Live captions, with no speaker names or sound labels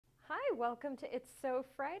welcome to It's So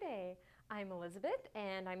Friday. I'm Elizabeth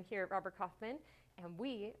and I'm here at Robert Kaufman and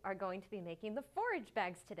we are going to be making the forage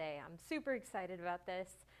bags today. I'm super excited about this.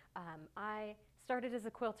 I started as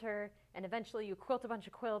a quilter and eventually you quilt a bunch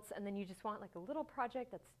of quilts and then you just want like a little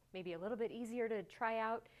project that's maybe a little bit easier to try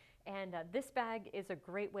out, and this bag is a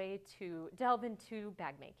great way to delve into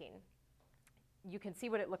bag making. You can see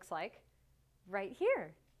what it looks like right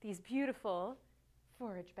here. These beautiful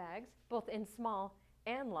forage bags, both in small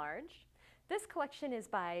and large. This collection is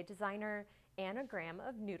by designer Anna Graham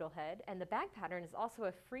of Noodlehead, and the bag pattern is also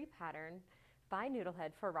a free pattern by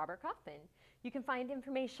Noodlehead for Robert Kaufman. You can find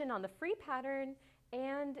information on the free pattern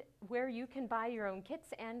and where you can buy your own kits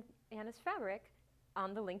and Anna's fabric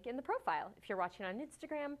on the link in the profile. If you're watching on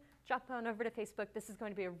Instagram, drop on over to Facebook. This is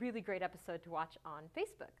going to be a really great episode to watch on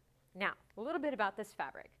Facebook. Now, a little bit about this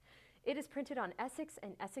fabric. It is printed on Essex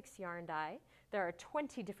and Essex yarn dye. There are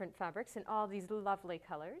 20 different fabrics in all these lovely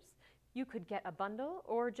colors. You could get a bundle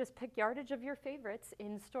or just pick yardage of your favorites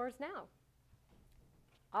in stores now.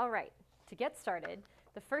 All right, to get started,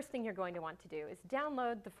 the first thing you're going to want to do is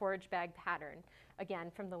download the forage bag pattern,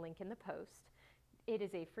 again from the link in the post. It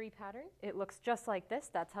is a free pattern. It looks just like this.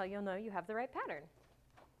 That's how you'll know you have the right pattern.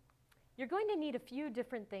 You're going to need a few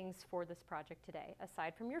different things for this project today,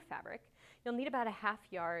 aside from your fabric. You'll need about a half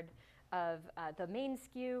yard of the main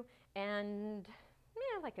skew and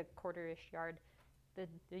like a quarter-ish yard.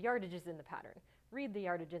 The yardage is in the pattern. Read the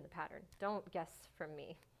yardage in the pattern. Don't guess from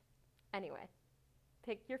me. Anyway,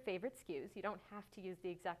 pick your favorite skews. You don't have to use the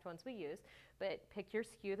exact ones we use, but pick your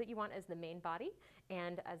skew that you want as the main body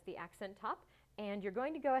and as the accent top. And you're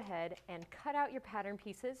going to go ahead and cut out your pattern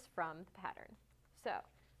pieces from the pattern. So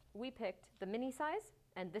we picked the mini size,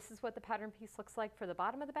 and this is what the pattern piece looks like for the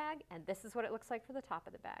bottom of the bag, and this is what it looks like for the top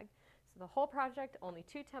of the bag. So the whole project, only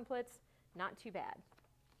 2 templates, not too bad.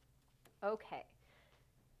 Okay,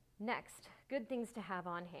 next, good things to have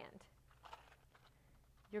on hand.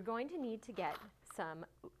 You're going to need to get some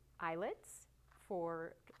eyelets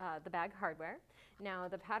for the bag hardware. Now,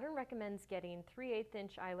 the pattern recommends getting 3/8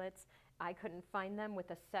 inch eyelets. I couldn't find them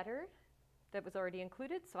with a setter that was already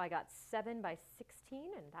included, so I got 7 by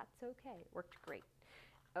 16, and that's okay. It worked great.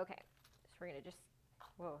 Okay, so we're gonna just,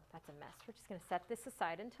 whoa, that's a mess. We're just gonna set this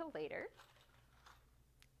aside until later.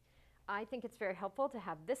 I think it's very helpful to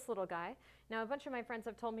have this little guy. Now, a bunch of my friends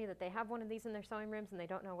have told me that they have one of these in their sewing rooms and they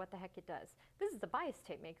don't know what the heck it does. This is a bias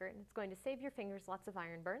tape maker, and it's going to save your fingers lots of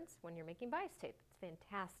iron burns when you're making bias tape. It's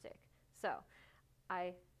fantastic. So,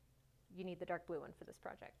 you need the dark blue one for this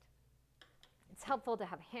project. It's helpful to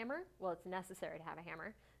have a hammer. Well, it's necessary to have a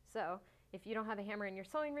hammer. So if you don't have a hammer in your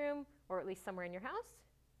sewing room, or at least somewhere in your house,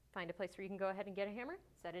 find a place where you can go ahead and get a hammer,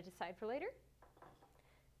 set it aside for later.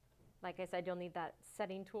 Like I said, you'll need that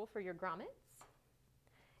setting tool for your grommets.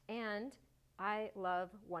 And I love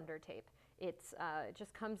Wonder Tape. It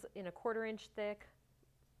just comes in a 1/4 inch thick,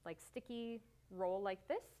 like sticky roll like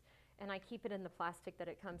this, and I keep it in the plastic that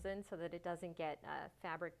it comes in so that it doesn't get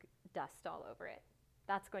fabric dust all over it.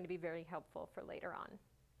 That's going to be very helpful for later on.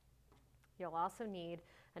 You'll also need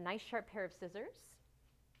a nice sharp pair of scissors.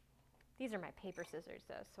 These are my paper scissors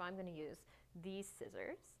though, so I'm going to use these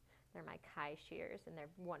scissors. They're my Kai shears and they're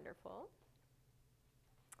wonderful.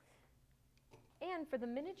 And for the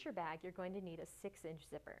miniature bag, you're going to need a 6-inch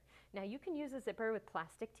zipper. Now you can use a zipper with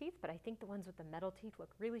plastic teeth, but I think the ones with the metal teeth look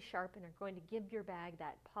really sharp and are going to give your bag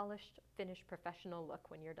that polished, finished, professional look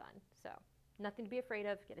when you're done. So nothing to be afraid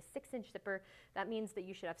of. Get a 6-inch zipper. That means that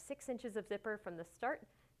you should have 6 inches of zipper from the start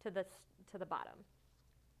to the bottom.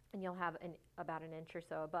 And you'll have about an inch or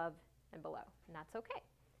so above and below, and that's okay.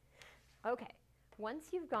 Okay,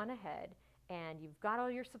 once you've gone ahead and you've got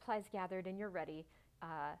all your supplies gathered and you're ready,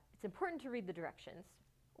 it's important to read the directions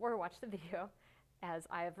or watch the video, as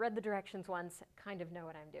I have read the directions once, kind of know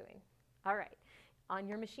what I'm doing. All right, on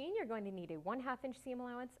your machine, you're going to need a 1/2 inch seam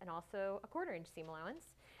allowance and also a 1/4 inch seam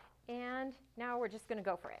allowance. And now we're just gonna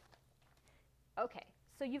go for it. Okay,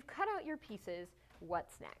 so you've cut out your pieces.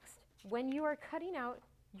 What's next? When you are cutting out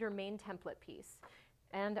your main template piece,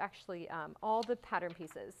 and actually all the pattern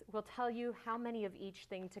pieces, will tell you how many of each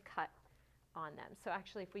thing to cut on them. So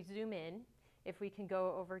actually, if we zoom in, if we can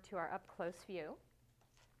go over to our up close view,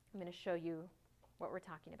 I'm gonna show you what we're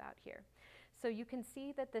talking about here. So you can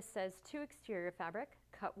see that this says 2 exterior fabric,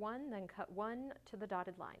 cut 1, then cut 1 to the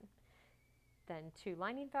dotted line. Then 2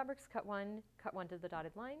 lining fabrics, cut 1 to the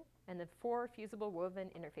dotted line, and then 4 fusible woven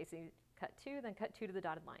interfaces, cut 2, then cut 2 to the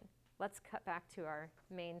dotted line. Let's cut back to our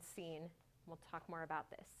main scene. We'll talk more about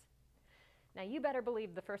this. Now you better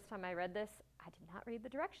believe the first time I read this, I did not read the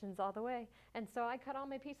directions all the way. And so I cut all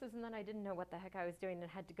my pieces and then I didn't know what the heck I was doing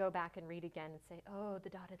and had to go back and read again and say, oh, the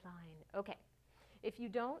dotted line. Okay. If you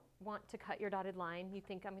don't want to cut your dotted line, you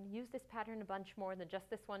think I'm going to use this pattern a bunch more than just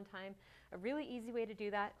this one time, a really easy way to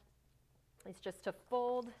do that is just to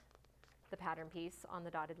fold the pattern piece on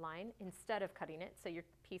the dotted line instead of cutting it. So your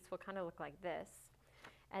piece will kind of look like this.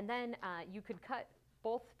 And then you could cut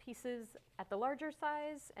both pieces at the larger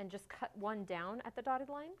size and just cut one down at the dotted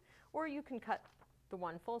line, or you can cut the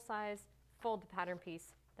one full size, fold the pattern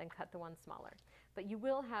piece, then cut the one smaller. But you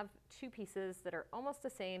will have two pieces that are almost the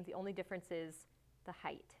same. The only difference is the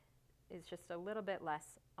height is just a little bit less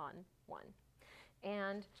on one.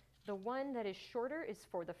 And the one that is shorter is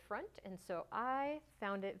for the front, and so I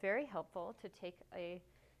found it very helpful to take a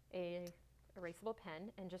erasable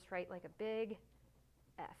pen and just write like a big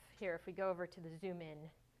F. Here, if we go over to the zoom in,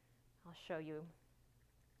 I'll show you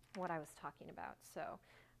what I was talking about. So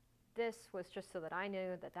this was just so that I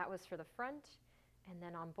knew that that was for the front, and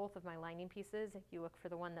then on both of my lining pieces, if you look for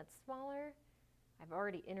the one that's smaller, I've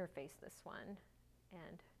already interfaced this one,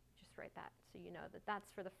 and just write that so you know that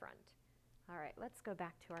that's for the front. All right, let's go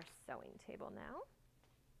back to our sewing table now.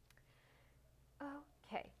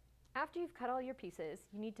 Okay, after you've cut all your pieces,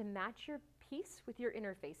 you need to match your piece with your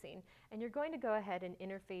interfacing, and you're going to go ahead and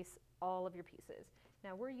interface all of your pieces.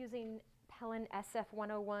 Now we're using Pellin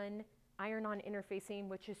SF101 iron-on interfacing,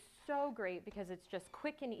 which is so great because it's just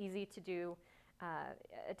quick and easy to do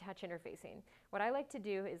attach interfacing. What I like to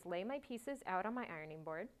do is lay my pieces out on my ironing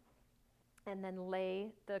board and then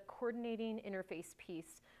lay the coordinating interface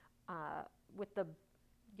piece with the,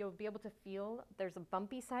 you'll be able to feel there's a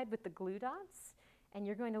bumpy side with the glue dots, and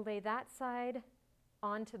you're going to lay that side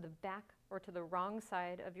onto the back or to the wrong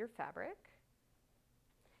side of your fabric.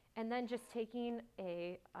 And then just taking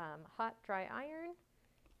a hot, dry iron,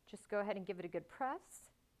 just go ahead and give it a good press,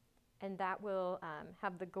 and that will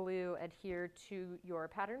have the glue adhere to your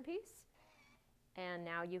pattern piece. And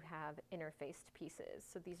now you have interfaced pieces.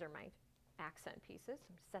 So these are my accent pieces.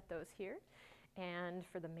 Set those here. And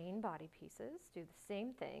for the main body pieces, do the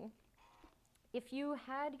same thing. If you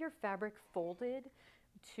had your fabric folded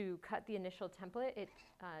to cut the initial template, it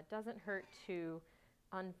doesn't hurt to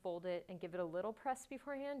unfold it and give it a little press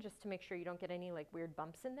beforehand, just to make sure you don't get any like weird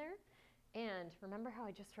bumps in there. And remember how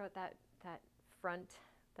I just wrote that front,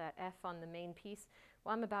 that F on the main piece?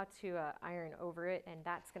 Well, I'm about to iron over it, and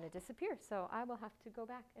that's going to disappear. So I will have to go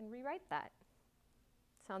back and rewrite that.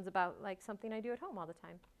 Sounds about like something I do at home all the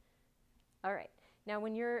time. All right, now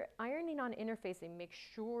when you're ironing on interfacing, make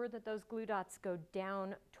sure that those glue dots go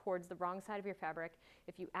down towards the wrong side of your fabric.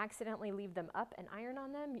 If you accidentally leave them up and iron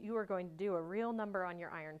on them, you are going to do a real number on your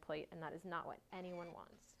iron plate, and that is not what anyone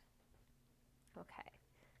wants. Okay,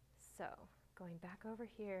 so going back over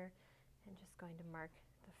here and just going to mark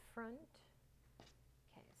the front. Okay,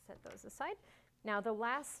 set those aside. Now the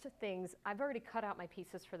last things, I've already cut out my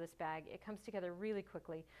pieces for this bag. It comes together really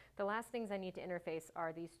quickly. The last things I need to interface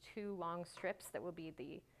are these two long strips that will be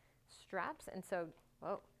the straps. And so,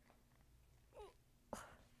 whoa.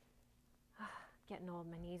 Getting old,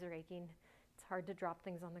 my knees are aching. It's hard to drop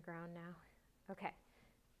things on the ground now. Okay.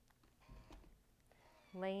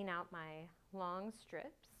 Laying out my long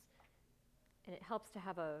strips. And it helps to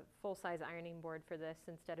have a full-size ironing board for this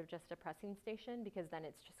instead of just a pressing station, because then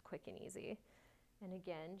it's just quick and easy. And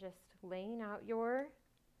again, just laying out your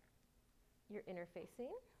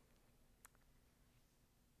interfacing.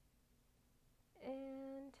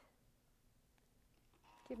 And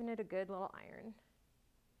giving it a good little iron.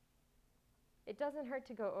 It doesn't hurt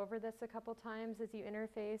to go over this a couple times as you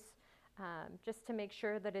interface, just to make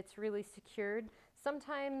sure that it's really secured.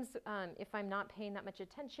 Sometimes if I'm not paying that much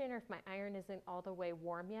attention, or if my iron isn't all the way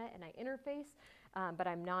warm yet and I interface, but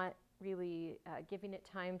I'm not really giving it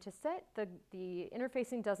time to set, the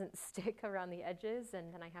interfacing doesn't stick around the edges,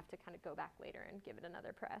 and then I have to kind of go back later and give it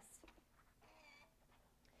another press.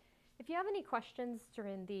 If you have any questions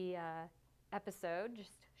during the episode,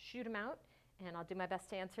 just shoot them out, and I'll do my best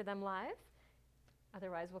to answer them live.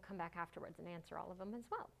 Otherwise, we'll come back afterwards and answer all of them as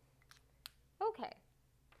well. Okay,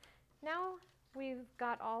 now we've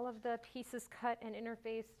got all of the pieces cut and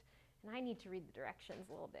interfaced, and I need to read the directions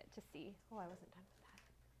a little bit to see, oh, I wasn't done with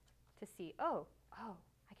that, to see, oh,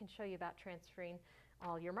 I can show you about transferring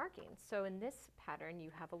all your markings. So in this pattern,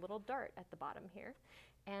 you have a little dart at the bottom here,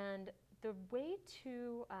 and the way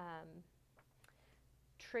to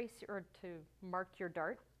trace or to mark your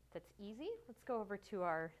dart that's easy, let's go over to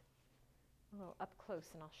our little up close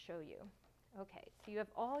and I'll show you. Okay, so you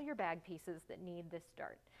have all your bag pieces that need this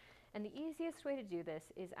dart. And the easiest way to do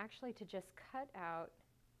this is actually to just cut out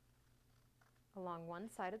along one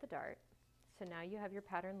side of the dart. So now you have your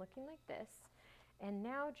pattern looking like this. And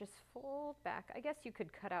now just fold back. I guess you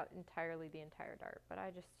could cut out entirely the entire dart, but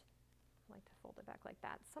I just like to fold it back like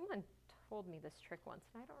that. Someone told me this trick once,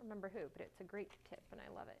 and I don't remember who, but it's a great tip and I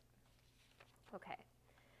love it. Okay.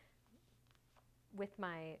 With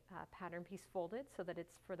my pattern piece folded so that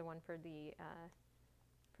it's for the one for the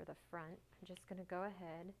front, I'm just going to go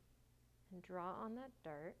ahead and draw on that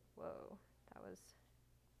dart. Whoa,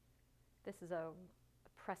 this is a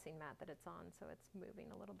pressing mat that it's on, so it's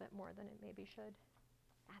moving a little bit more than it maybe should.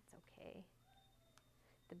 That's okay.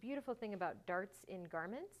 The beautiful thing about darts in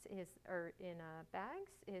garments or in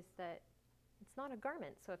bags is that it's not a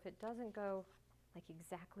garment, so if it doesn't go like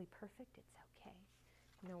exactly perfect, it's okay.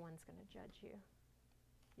 No one's going to judge you.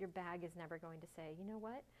 Your bag is never going to say, you know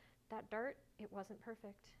what, that dart, it wasn't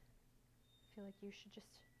perfect. I feel like you should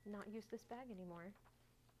just not use this bag anymore.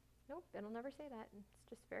 Nope, it'll never say that. It's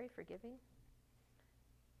just very forgiving.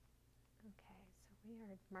 Okay, so we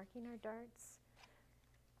are marking our darts.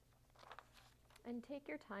 And take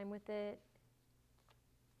your time with it.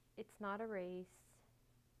 It's not a race.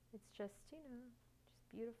 It's just, just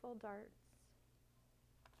beautiful darts.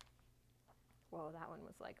 Whoa, that one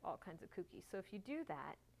was like all kinds of kooky. So if you do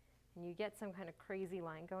that and you get some kind of crazy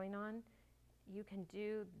line going on, you can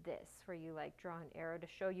do this where you like draw an arrow to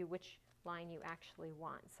show you which line you actually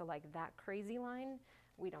want. So like that crazy line,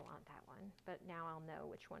 we don't want that one. But now I'll know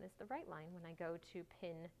which one is the right line when I go to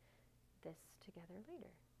pin this together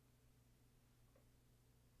later.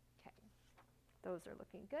 Okay, those are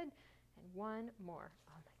looking good. And one more.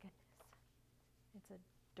 Oh my goodness. It's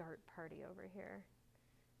a dart party over here.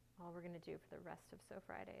 All we're going to do for the rest of Sew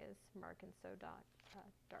Friday is mark and sew darts, not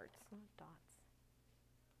dots.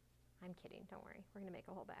 I'm kidding, don't worry. We're going to make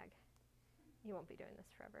a whole bag. You won't be doing this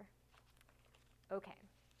forever. Okay.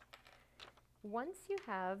 Once you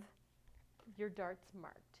have your darts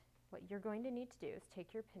marked, what you're going to need to do is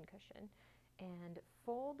take your pincushion and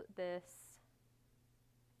fold this.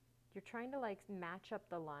 You're trying to like match up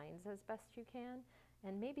the lines as best you can.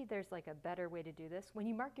 And maybe there's like a better way to do this. When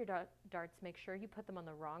you mark your darts, make sure you put them on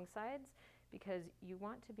the wrong sides because you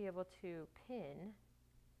want to be able to pin.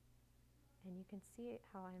 And you can see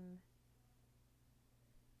how I'm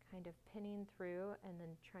kind of pinning through and then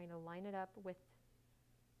trying to line it up with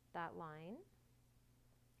that line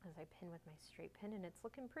as I pin with my straight pin, and it's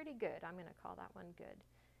looking pretty good. I'm going to call that one good.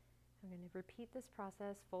 I'm going to repeat this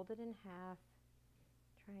process, fold it in half,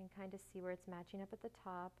 try and kind of see where it's matching up at the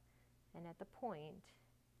top and at the point,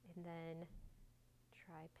 and then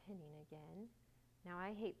try pinning again. Now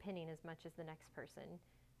I hate pinning as much as the next person.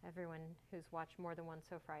 Everyone who's watched more than one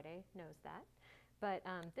Sew Friday knows that. But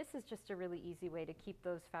this is just a really easy way to keep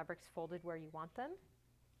those fabrics folded where you want them.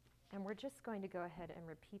 And we're just going to go ahead and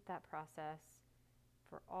repeat that process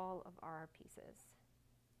for all of our pieces.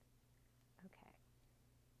 Okay,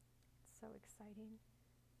 it's so exciting.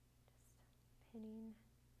 Just pinning.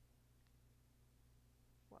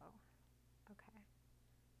 Whoa, okay.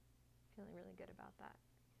 Feeling really good about that.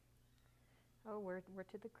 Oh, we're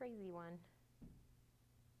to the crazy one.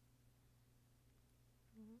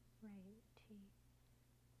 Righty.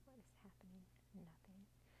 What is happening? Nothing.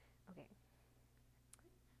 Okay.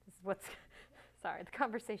 This is what's, sorry, the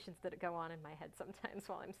conversations that go on in my head sometimes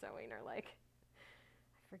while I'm sewing are like,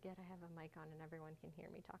 I forget I have a mic on and everyone can hear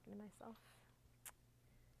me talking to myself.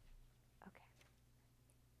 Okay.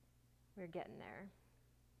 We're getting there.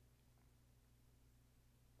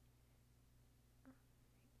 All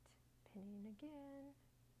right. Pinning again.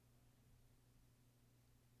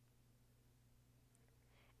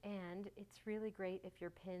 And it's really great if your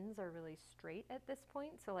pins are really straight at this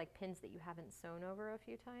point, so like pins that you haven't sewn over a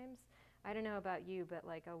few times. I don't know about you, but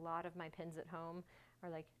like a lot of my pins at home are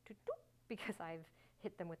like doop-doop because I've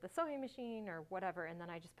hit them with the sewing machine or whatever, and then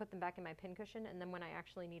I just put them back in my pin cushion, and then when I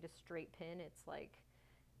actually need a straight pin, it's like,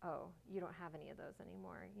 oh, you don't have any of those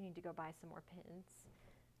anymore. You need to go buy some more pins.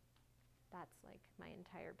 That's like my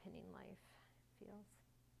entire pinning life feels.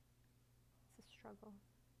 It's a struggle.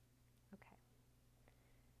 Okay.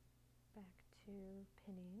 Back to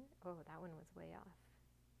pinning. Oh, that one was way off.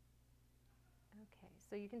 Okay,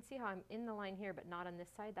 so you can see how I'm in the line here, but not on this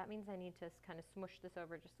side. That means I need to kind of smoosh this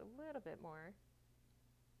over just a little bit more.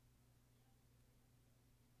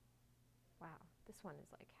 Wow, this one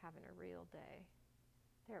is like having a real day.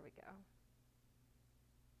 There we go.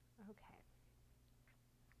 Okay.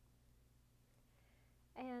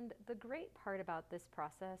 And the great part about this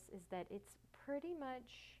process is that it's pretty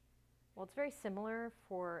much, well, it's very similar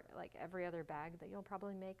for like every other bag that you'll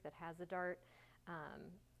probably make that has a dart.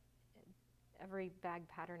 Every bag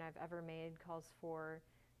pattern I've ever made calls for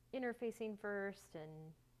interfacing first and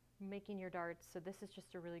making your darts. So this is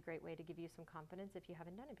just a really great way to give you some confidence if you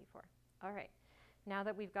haven't done it before. All right, now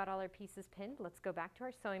that we've got all our pieces pinned, let's go back to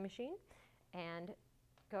our sewing machine and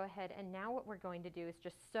go ahead and now what we're going to do is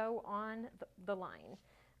just sew on the line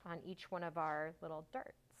on each one of our little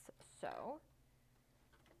darts. So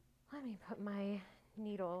let me put my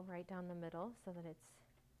needle right down the middle so that it's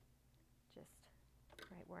just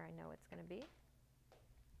right where I know it's going to be.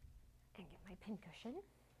 And get my pin cushion.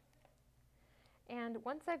 And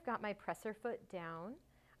once I've got my presser foot down,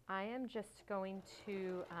 I am just going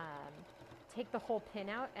to take the whole pin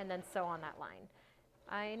out and then sew on that line.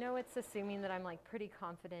 I know it's assuming that I'm like pretty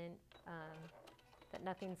confident that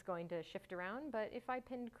nothing's going to shift around, but if I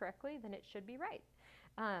pinned correctly, then it should be right.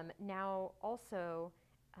 Now also,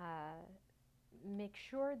 make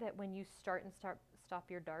sure that when you start and stop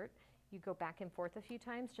your dart, you go back and forth a few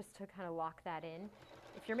times just to kind of lock that in.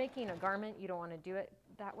 If you're making a garment, you don't want to do it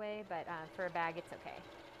that way, but for a bag, it's okay.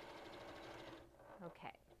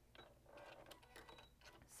 Okay.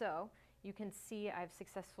 So you can see I've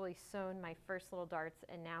successfully sewn my first little darts,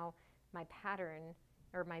 and now my pattern,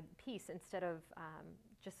 or my piece, instead of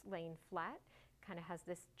just laying flat, kind of has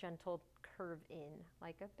this gentle curve in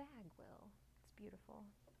like a bag will. It's beautiful.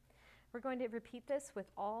 We're going to repeat this with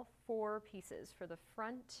all 4 pieces for the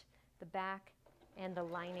front, the back, and the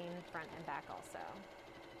lining front and back also.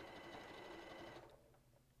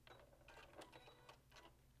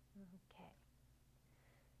 Okay.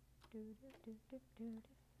 Do, do, do, do, do, do.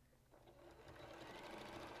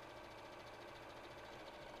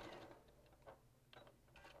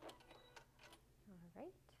 All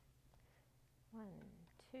right. 1,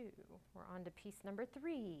 2. We're on to piece number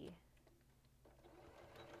 3.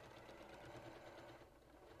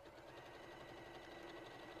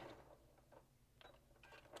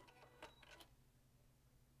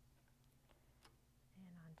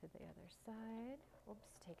 To the other side. Oops,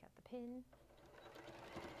 take out the pin.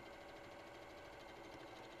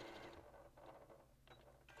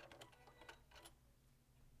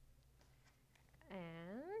 And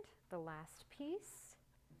the last piece.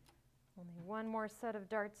 Only one more set of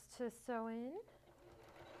darts to sew in.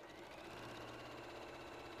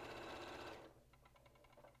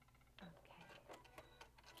 Okay.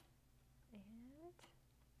 And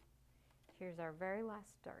here's our very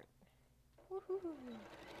last dart. Woohoo!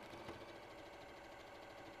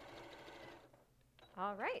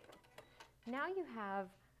 All right, now you have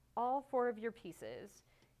all 4 of your pieces,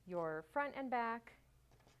 your front and back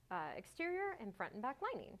exterior and front and back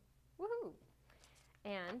lining. Woohoo!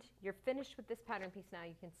 And you're finished with this pattern piece now.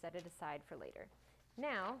 You can set it aside for later.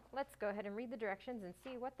 Now, let's go ahead and read the directions and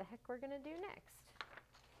see what the heck we're going to do next.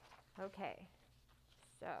 Okay,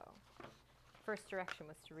 so first direction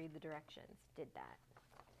was to read the directions. Did that.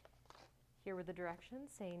 Here were the directions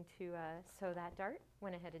saying to sew that dart.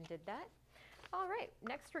 Went ahead and did that. All right,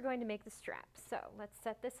 next we're going to make the strap. So let's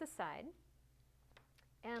set this aside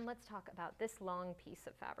and let's talk about this long piece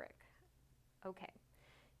of fabric. Okay,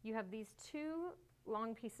 you have these 2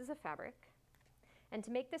 long pieces of fabric, and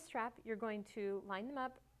to make this strap, you're going to line them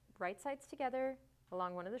up right sides together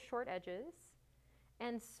along one of the short edges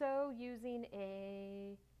and sew using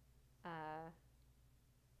a,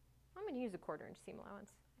 I'm going to use a 1/4 inch seam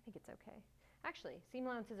allowance. I think it's okay. Actually, seam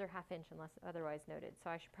allowances are 1/2 inch unless otherwise noted,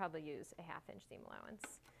 so I should probably use a 1/2 inch seam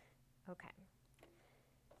allowance. Okay.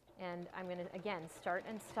 And I'm going to, again, start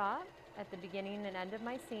and stop at the beginning and end of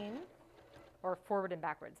my seam, or forward and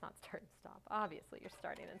backwards, not start and stop. Obviously, you're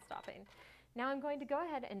starting and stopping. Now I'm going to go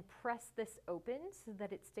ahead and press this open so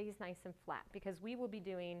that it stays nice and flat, because we will be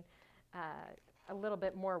doing a little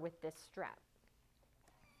bit more with this strap.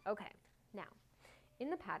 Okay, now,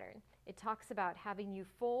 in the pattern, it talks about having you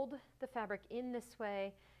fold the fabric in this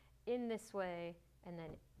way, and then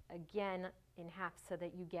again in half so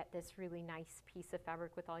that you get this really nice piece of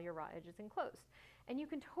fabric with all your raw edges enclosed. And you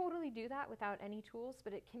can totally do that without any tools,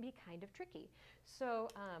 but it can be kind of tricky. So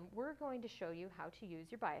we're going to show you how to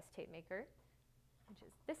use your bias tape maker, which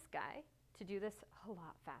is this guy, to do this a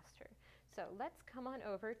lot faster. So let's come on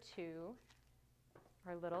over to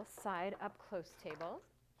our little side up close table.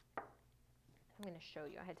 I'm going to show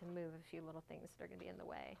you. I had to move a few little things that are going to be in the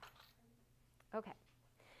way. Okay.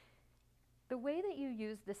 The way that you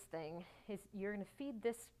use this thing is you're going to feed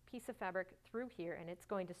this piece of fabric through here, and it's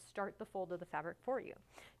going to start the fold of the fabric for you.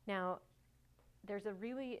 Now, there's a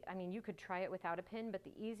really, I mean, you could try it without a pin, but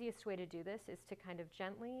the easiest way to do this is to kind of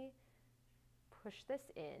gently push this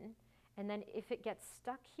in, and then if it gets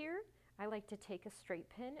stuck here, I like to take a straight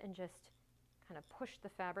pin and just kind of push the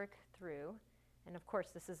fabric through. And of course,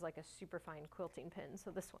 this is like a super fine quilting pin,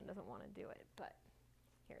 so this one doesn't want to do it. But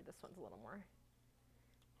here, this one's a little more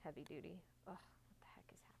heavy duty. Ugh, what the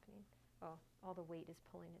heck is happening? Oh, all the weight is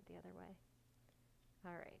pulling it the other way.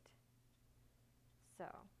 All right. So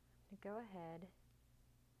I'm going to go ahead,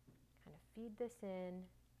 kind of feed this in,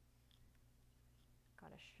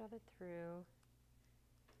 Gotta shove it through.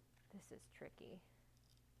 This is tricky.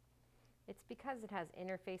 It's because it has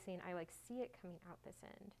interfacing. I like see it coming out this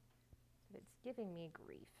end, but it's giving me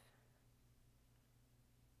grief.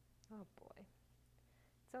 Oh boy.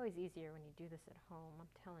 It's always easier when you do this at home, I'm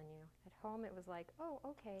telling you. At home it was like, oh,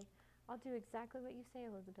 okay, I'll do exactly what you say,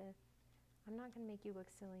 Elizabeth. I'm not gonna make you look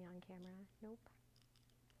silly on camera. Nope.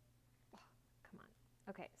 Oh, come on.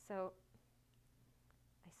 Okay, so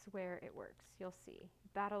I swear it works. You'll see.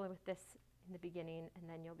 Battle with this in the beginning and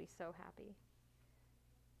then you'll be so happy.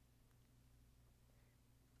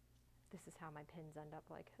 This is how my pins end up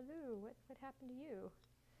like, hello, what happened to you?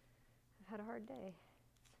 I've had a hard day.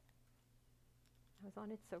 I was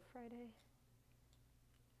on It's So Friday.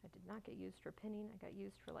 I did not get used for pinning. I got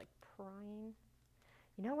used for like prying.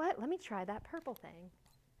 You know what? Let me try that purple thing.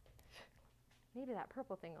 Maybe that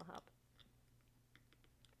purple thing will help.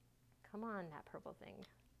 Come on, that purple thing.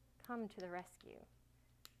 Come to the rescue.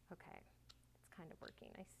 Okay, it's kind of working.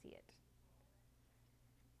 I see it.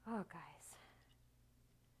 Oh, guys.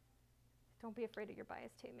 Don't be afraid of your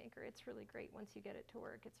bias tape maker. It's really great once you get it to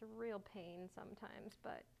work. It's a real pain sometimes,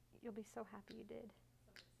 but you'll be so happy you did.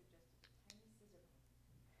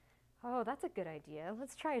 Oh, that's a good idea.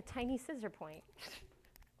 Let's try a tiny scissor point.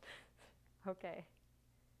 Okay.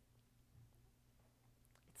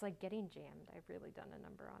 It's like getting jammed. I've really done a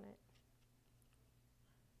number on it.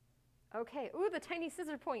 Okay, ooh, the tiny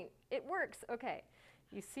scissor point. It works. Okay,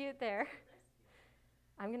 you see it there.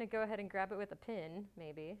 I'm gonna go ahead and grab it with a pin,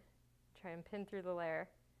 maybe. Try and pin through the layer.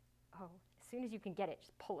 Oh, as soon as you can get it,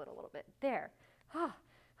 just pull it a little bit. There. Ah,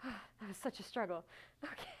 that was such a struggle.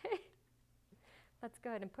 Okay. Let's go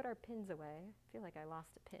ahead and put our pins away. I feel like I lost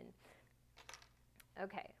a pin.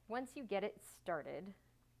 Okay, once you get it started,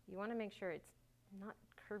 you want to make sure it's not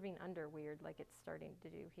curving under weird like it's starting to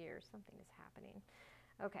do here. Something is happening.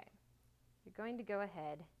 Okay, you're going to go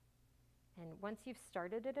ahead and once you've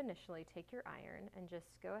started it initially, take your iron and just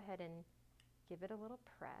go ahead and give it a little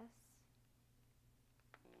press.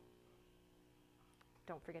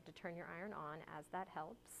 Don't forget to turn your iron on as that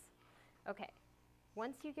helps. Okay,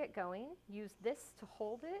 once you get going, use this to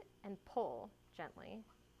hold it and pull gently.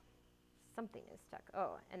 Something is stuck.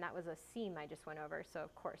 Oh, and that was a seam I just went over, so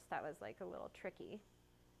of course that was like a little tricky.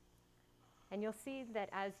 And you'll see that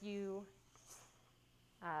as you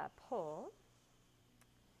pull,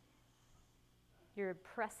 you're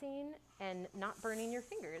pressing and not burning your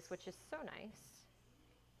fingers, which is so nice.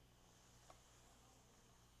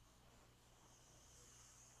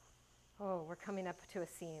 Oh, we're coming up to a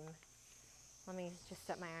seam. Let me just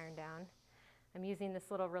set my iron down. I'm using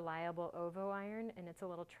this little reliable Ovo iron, and it's a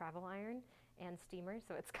little travel iron and steamer,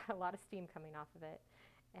 so it's got a lot of steam coming off of it.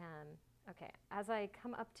 Okay, as I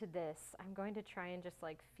come up to this, I'm going to try and just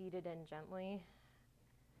like feed it in gently,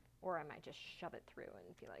 or I might just shove it through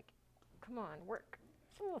and be like, come on, work.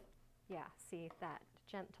 Ooh. Yeah, see that,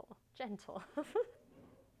 gentle, gentle.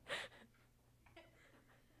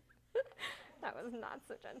 That was not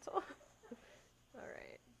so gentle. All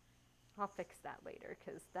right. I'll fix that later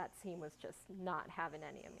because that seam was just not having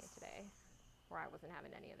any of me today. Or I wasn't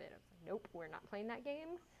having any of it. I was like, nope, we're not playing that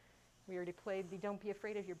game. We already played the Don't Be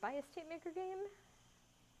Afraid of Your Bias Tape Maker game.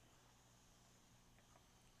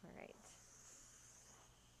 All right.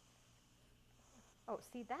 Oh,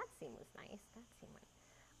 see, that seam was nice. That seam went.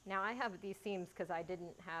 Now I have these seams because I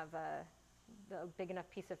didn't have the big enough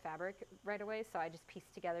piece of fabric right away, so I just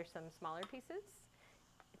pieced together some smaller pieces.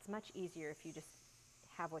 It's much easier if you just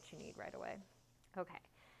have what you need right away. Okay.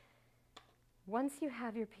 Once you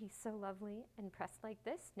have your piece so lovely and pressed like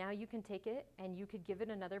this, now you can take it and you could give it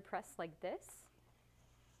another press like this.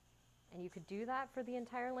 And you could do that for the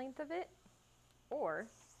entire length of it. Or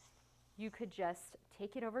you could just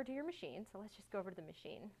take it over to your machine. So let's just go over to the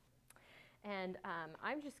machine. And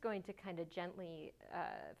I'm just going to kind of gently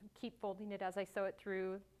keep folding it as I sew it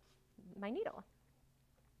through my needle.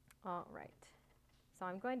 All right. So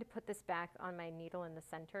I'm going to put this back on my needle in the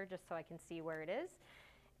center just so I can see where it is.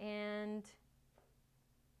 And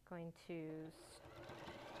going to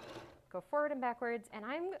go forward and backwards. And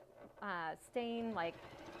I'm staying like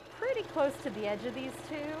pretty close to the edge of these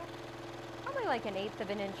two, probably like 1/8 of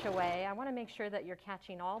an inch away. I want to make sure that you're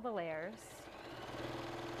catching all the layers.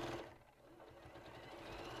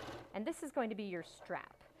 And this is going to be your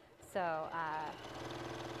strap. So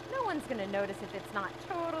no one's going to notice if it's not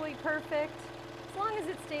totally perfect. As long as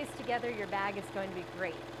it stays together, your bag is going to be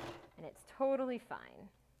great. And it's totally fine.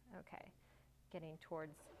 Okay, getting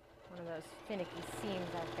towards one of those finicky seams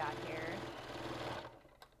I've got here.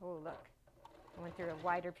 Oh, look. I went through a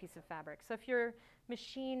wider piece of fabric. So if your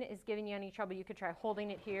machine is giving you any trouble, you could try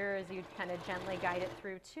holding it here as you kind of gently guide it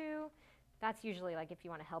through too. That's usually like if you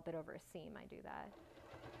want to help it over a seam, I do that.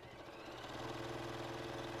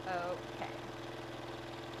 Okay.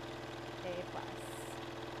 A plus.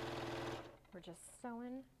 We're just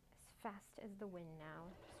sewing as fast as the wind now.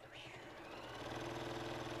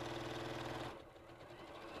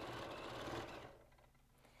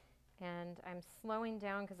 And I'm slowing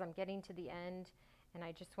down because I'm getting to the end, and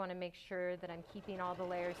I just want to make sure that I'm keeping all the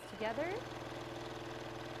layers together.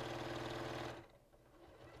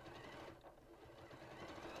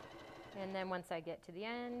 And then once I get to the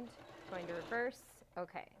end, I'm going to reverse.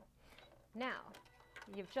 Okay. Now,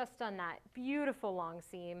 you've just done that beautiful long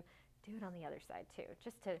seam. Do it on the other side too.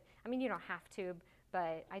 Just to, I mean, you don't have to,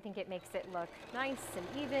 but I think it makes it look nice and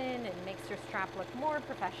even and makes your strap look more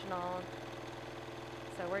professional.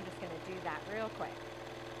 So we're just going to do that real quick.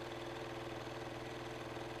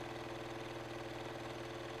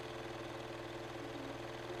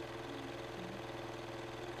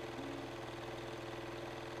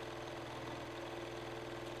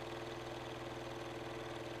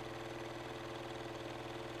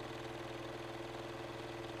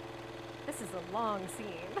 This is a long seam.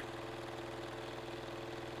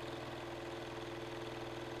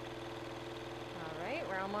 All right,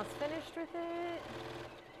 we're almost finished with it.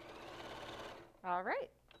 All right.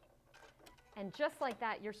 And just like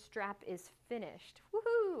that, your strap is finished.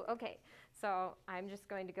 Woohoo! Okay, so I'm just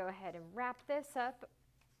going to go ahead and wrap this up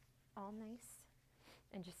all nice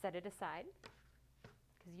and just set it aside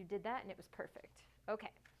because you did that and it was perfect. Okay.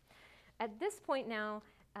 At this point now,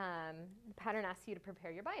 the pattern asks you to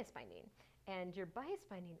prepare your bias binding. And your bias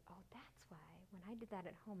binding, oh, that's why when I did that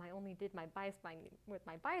at home, I only did my bias binding with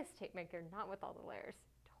my bias tape maker, not with all the layers.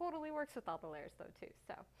 Totally works with all the layers though too.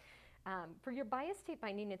 So for your bias tape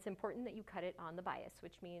binding, it's important that you cut it on the bias,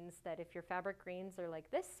 which means that if your fabric grains are like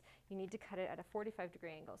this, you need to cut it at a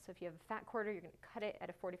 45-degree angle. So if you have a fat quarter, you're going to cut it at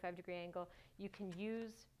a 45-degree angle. You can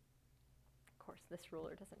use, of course, this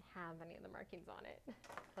ruler doesn't have any of the markings on it.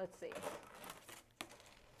 Let's see.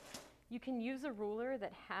 You can use a ruler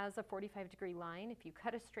that has a 45-degree line. If you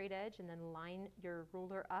cut a straight edge and then line your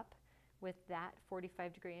ruler up with that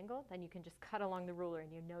 45-degree angle, then you can just cut along the ruler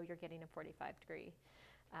and you know you're getting a 45-degree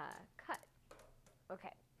cut.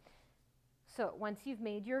 Okay, so once you've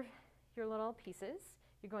made your little pieces,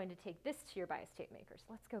 you're going to take this to your bias tape maker. So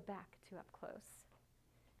let's go back to up close.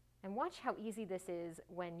 And watch how easy this is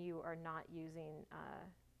when you are not using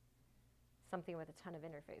something with a ton of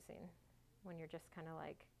interfacing. When you're just kind of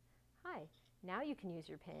like, hi, now you can use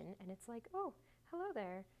your pin, and it's like, oh, hello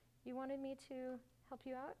there. You wanted me to help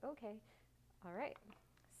you out? Okay. All right.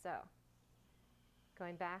 So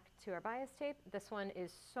going back to our bias tape, this one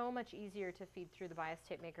is so much easier to feed through the bias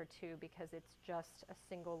tape maker too because it's just a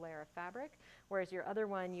single layer of fabric, whereas your other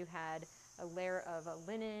one you had a layer of a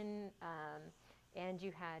linen and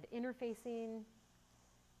you had interfacing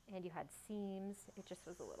and you had seams. It just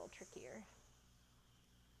was a little trickier.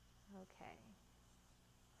 Okay.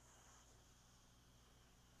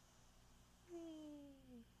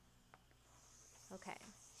 Okay.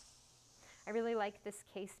 I really like this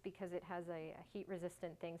case because it has a heat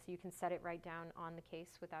resistant thing, so you can set it right down on the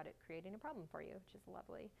case without it creating a problem for you, which is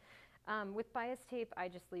lovely. With bias tape, I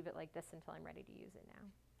just leave it like this until I'm ready to use it now.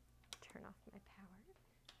 Turn off my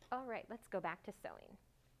power. All right, let's go back to sewing.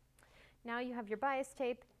 Now you have your bias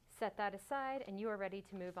tape, set that aside, and you are ready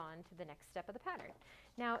to move on to the next step of the pattern.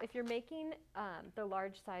 Now, if you're making the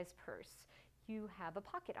large size purse, you have a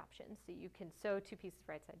pocket option, so you can sew two pieces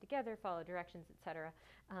right side together, follow directions, etc.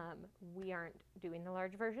 We aren't doing the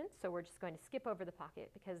large version, so we're just going to skip over the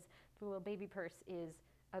pocket because the little baby purse is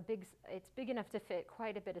it's big enough to fit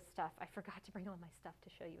quite a bit of stuff. I forgot to bring all my stuff to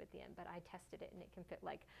show you at the end, but I tested it and it can fit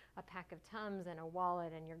like a pack of Tums and a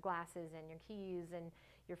wallet and your glasses and your keys and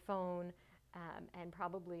your phone and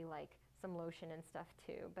probably like some lotion and stuff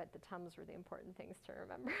too, but the Tums were the important things to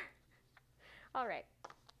remember. All right.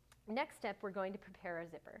 Next step, we're going to prepare a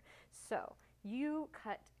zipper. So you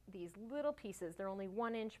cut these little pieces. They're only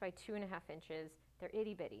 1 inch by 2.5 inches. They're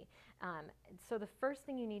itty bitty. So the first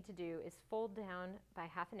thing you need to do is fold down by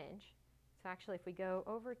 1/2 inch. So actually, if we go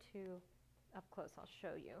over to up close, I'll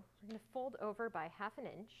show you. We're going to fold over by 1/2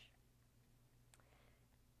 inch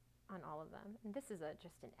on all of them. And this is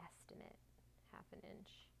just an estimate, 1/2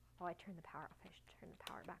 inch. Oh, I turned the power off. I should turn the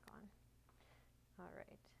power back on. All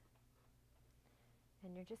right.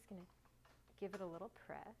 And you're just going to give it a little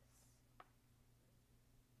press.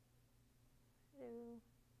 Hello.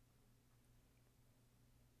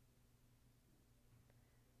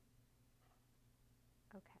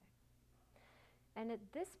 Okay. And at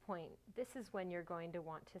this point, this is when you're going to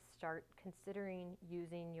want to start considering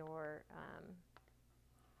using your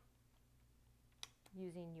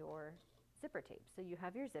zipper tape. So you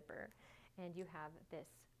have your zipper and you have this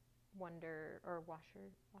wonder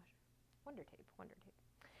tape.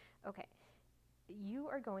 Okay, you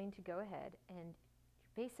are going to go ahead and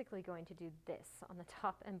you're basically going to do this on the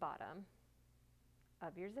top and bottom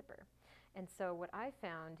of your zipper. And so what I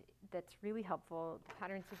found that's really helpful, the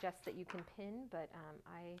pattern suggests that you can pin, but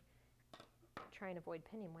I try and avoid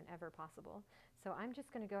pinning whenever possible. So I'm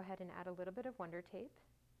just going to go ahead and add a little bit of wonder tape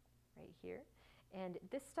right here. And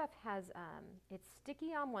this stuff has, it's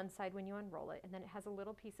sticky on one side when you unroll it, and then it has a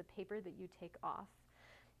little piece of paper that you take off.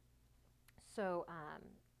 So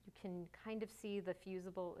you can kind of see the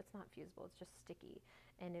fusible, it's not fusible, it's just sticky,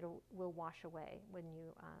 and it will wash away when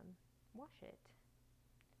you wash it,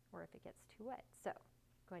 or if it gets too wet. So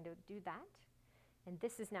I'm going to do that, and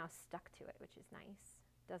this is now stuck to it, which is nice.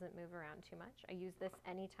 Doesn't move around too much. I use this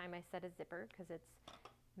anytime I set a zipper because it's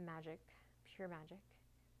magic, pure magic.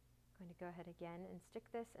 I'm going to go ahead again and stick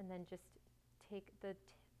this, and then just take the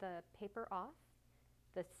paper off.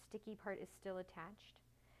 The sticky part is still attached,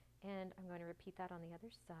 and I'm going to repeat that on the other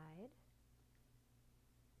side.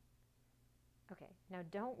 Okay, now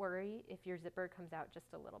don't worry if your zipper comes out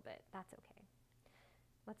just a little bit. That's okay.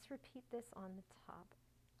 Let's repeat this on the top.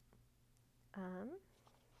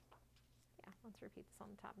 Yeah, let's repeat this on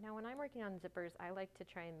the top. Now when I'm working on zippers, I like to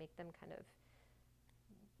try and make them kind of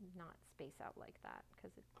not space out like that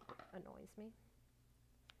because it annoys me.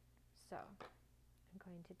 So I'm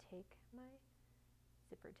going to take my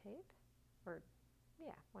zipper tape, or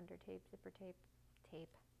yeah, wonder tape, zipper tape,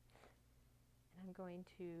 tape, and I'm going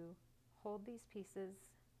to hold these pieces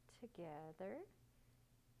together,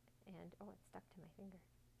 and oh, it stuck to my finger.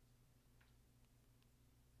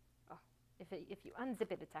 Oh, if you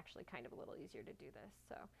unzip it, it's actually kind of a little easier to do this.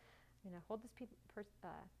 So I'm going to hold this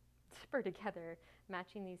zipper together,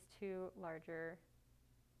 matching these two larger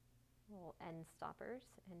little end stoppers,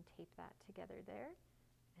 and tape that together there,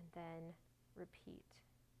 and then repeat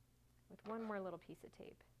with one more little piece of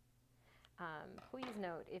tape. Please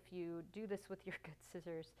note, if you do this with your good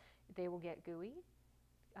scissors, they will get gooey.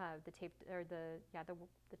 The tape, or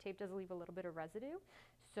the tape does leave a little bit of residue.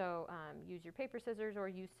 So use your paper scissors, or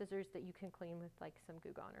use scissors that you can clean with like some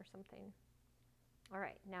Goo Gone or something. All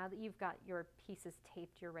right, now that you've got your pieces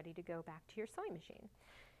taped, you're ready to go back to your sewing machine.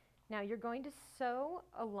 Now you're going to sew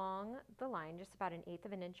along the line just about 1/8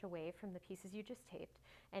 of an inch away from the pieces you just taped.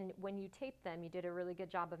 And when you taped them, you did a really good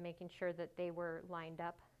job of making sure that they were lined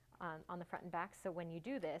up on the front and back. So when you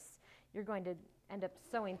do this, you're going to end up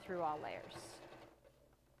sewing through all layers.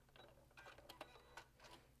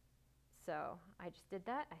 So I just did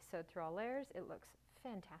that. I sewed through all layers. It looks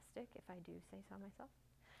fantastic, if I do say so myself.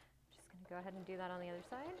 I'm just going to go ahead and do that on the other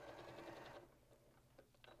side.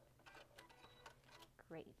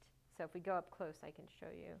 Great. So if we go up close, I can show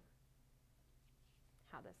you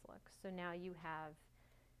how this looks. So now you have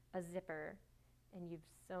a zipper, and you've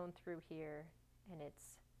sewn through here, and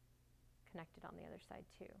it's connected on the other side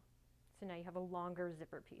too. So now you have a longer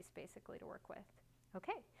zipper piece basically to work with.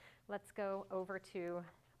 Okay, let's go over to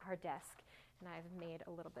our desk, and I've made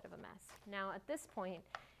a little bit of a mess. Now at this point,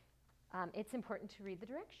 it's important to read the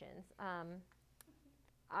directions.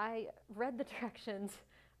 I read the directions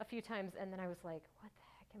a few times, and then I was like, what the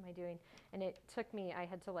heck am I doing? And it took me, I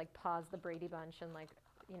had to like pause the Brady Bunch and like,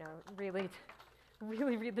 you know, really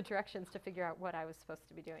read the directions to figure out what I was supposed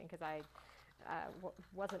to be doing, because I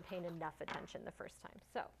wasn't paying enough attention the first time.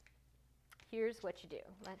 So here's what you do.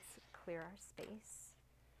 Let's clear our space.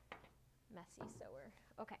 Messy sewer.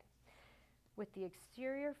 Okay. With the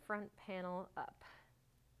exterior front panel up,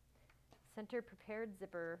 center prepared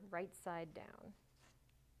zipper right side down.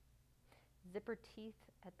 Zipper teeth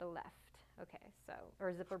at the left. Okay, so,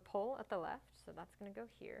 or zipper pull at the left, so that's going to go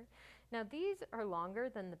here. Now these are longer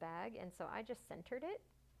than the bag, and so I just centered it.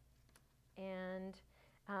 And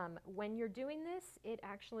when you're doing this, it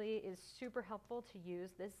actually is super helpful to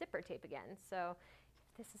use this zipper tape again. So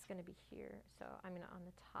this is going to be here. So I'm going to, on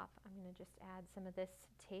the top, I'm going to just add some of this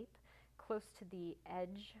tape close to the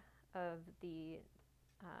edge of the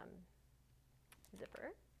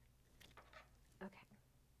zipper. Okay.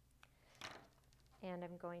 And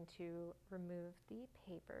I'm going to remove the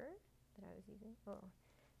paper that I was using. Oh,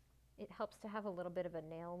 it helps to have a little bit of a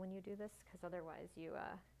nail when you do this, because otherwise you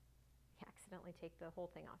accidentally take the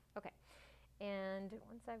whole thing off. Okay, and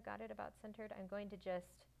once I've got it about centered, I'm going to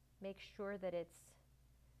just make sure that it's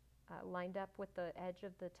lined up with the edge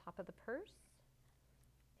of the top of the purse,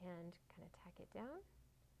 and kind of tack it down.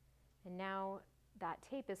 And now that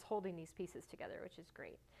tape is holding these pieces together, which is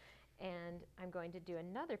great. And I'm going to do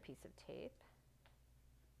another piece of tape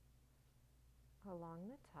along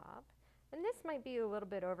the top. And this might be a little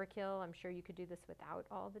bit overkill. I'm sure you could do this without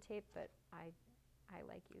all the tape, but I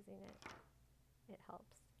like using it. It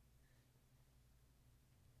helps.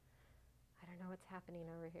 I don't know what's happening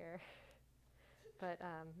over here, but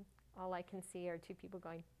all I can see are two people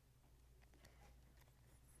going.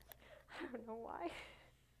 I don't know why.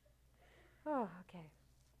 Oh, okay.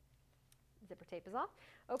 Zipper tape is off.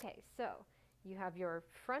 Okay, so you have your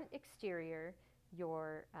front exterior,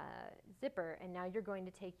 your zipper, and now you're going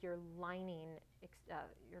to take your lining,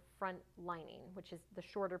 your front lining, which is the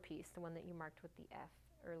shorter piece, the one that you marked with the F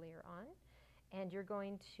earlier on, and you're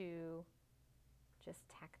going to just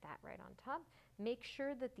tack that right on top. Make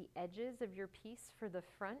sure that the edges of your piece for the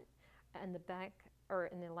front and the back, or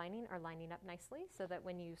in the lining, are lining up nicely so that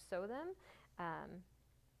when you sew them,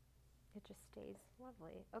 it just stays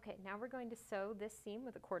lovely. Okay, now we're going to sew this seam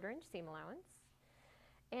with a 1/4 inch seam allowance.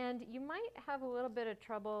 And you might have a little bit of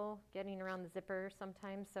trouble getting around the zipper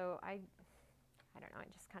sometimes, so I don't know, I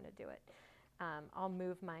just kind of do it. I'll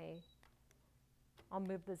move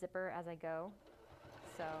the zipper as I go.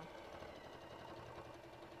 So,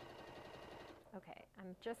 okay,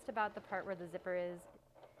 I'm just about the part where the zipper is,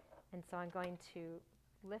 and so I'm going to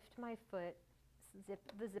lift my foot, zip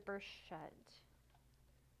the zipper shut.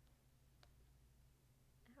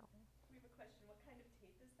 Ow. We have a question. What kind of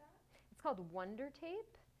tape is that? It's called Wonder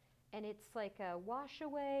Tape, and it's like a wash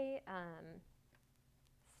away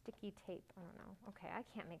sticky tape. I don't know. Okay, I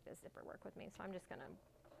can't make this zipper work with me, so I'm just gonna,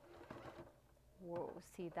 whoa,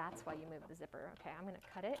 see, that's why you move the zipper. Okay, I'm gonna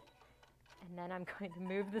cut it, and then I'm going to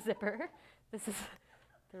move the zipper. This is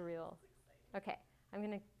the real, okay,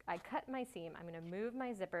 I cut my seam. I'm gonna move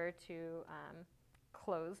my zipper to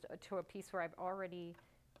closed to a piece where I've already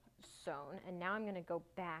sewn, and now I'm gonna go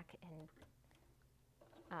back and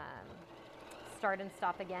start and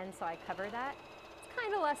stop again, so I cover that. It's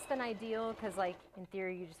kind of less than ideal because, like, in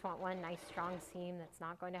theory you just want one nice strong seam that's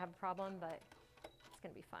not going to have a problem, but it's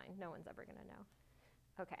going to be fine. No one's ever going to know.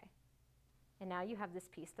 Okay, and now you have this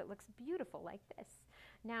piece that looks beautiful like this.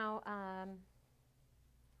 Now,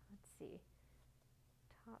 let's see,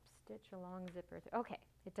 top stitch along zipper. Okay,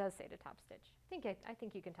 it does say to top stitch. I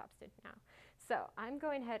think you can top stitch now. So I'm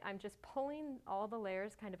going ahead, I'm just pulling all the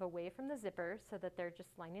layers kind of away from the zipper so that they're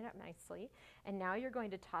just lining up nicely. And now you're going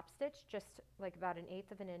to top stitch just like about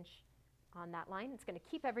 1/8 of an inch on that line. It's going to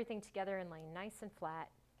keep everything together and lay nice and flat.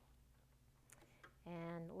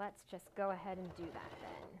 And let's just go ahead and do that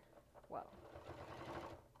then. Whoa.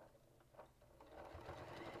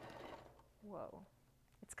 Whoa.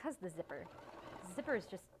 It's because the zipper is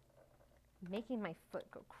just making my foot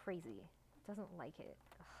go crazy. It doesn't like it.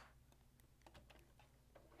 Ugh.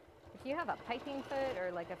 If you have a piping foot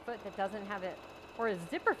or like a foot that doesn't have it, or a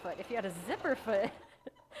zipper foot, if you had a zipper foot,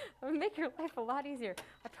 it would make your life a lot easier.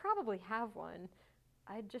 I probably have one.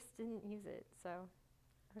 I just didn't use it, so,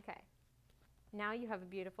 okay. Now you have a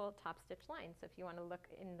beautiful top stitch line. So if you want to look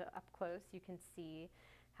in the up close, you can see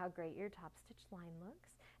how great your top stitch line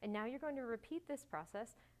looks. And now you're going to repeat this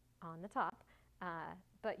process on the top,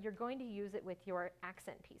 but you're going to use it with your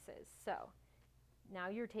accent pieces. So now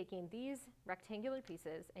you're taking these rectangular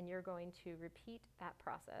pieces and you're going to repeat that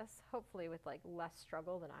process, hopefully with like less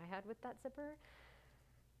struggle than I had with that zipper,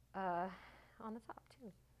 on the top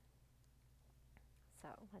too. So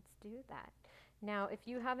let's do that. Now if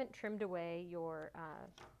you haven't trimmed away your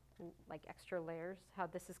like extra layers, how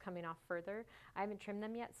this is coming off further, I haven't trimmed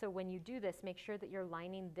them yet, so when you do this, make sure that you're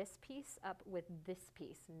lining this piece up with this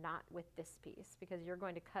piece, not with this piece, because you're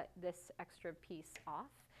going to cut this extra piece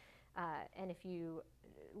off, and if you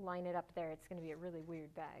line it up there, it's going to be a really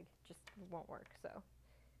weird bag. Just won't work, so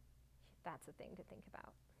that's a thing to think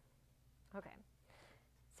about. Okay,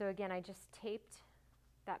 so again, I just taped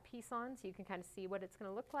that piece on so you can kind of see what it's going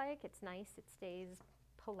to look like. It's nice, it stays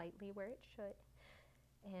politely where it should.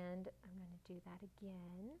 And I'm going to do that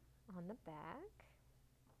again on the back.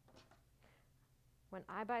 When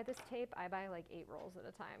I buy this tape, I buy like 8 rolls at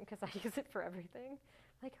a time because I use it for everything.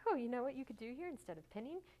 Like, oh, you know what you could do here? Instead of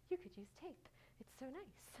pinning, you could use tape. It's so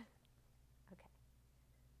nice.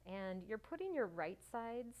 Okay. And you're putting your right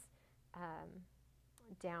sides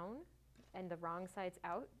down and the wrong sides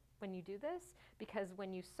out when you do this, because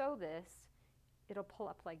when you sew this, it'll pull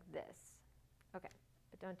up like this. Okay,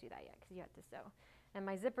 but don't do that yet because you have to sew. And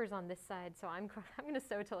my zipper's on this side, so I'm going to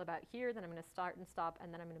sew till about here, then I'm going to start and stop,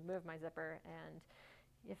 and then I'm going to move my zipper. And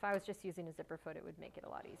if I was just using a zipper foot, it would make it a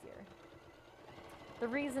lot easier. The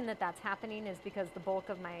reason that that's happening is because the bulk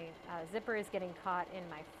of my zipper is getting caught in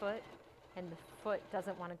my foot, and the foot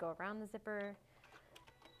doesn't want to go around the zipper.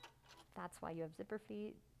 That's why you have zipper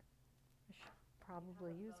feet. I should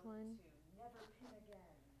probably use one. Never pin again.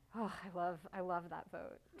 Oh, I love that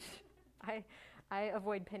vote. I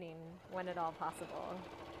avoid pinning when at all possible.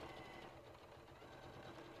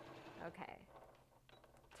 Okay,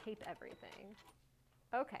 tape everything.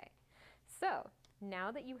 Okay, so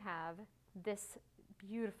now that you have this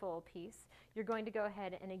beautiful piece, you're going to go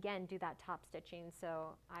ahead and again do that top stitching.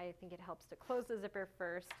 So I think it helps to close the zipper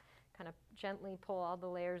first, kind of gently pull all the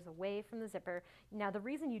layers away from the zipper. Now the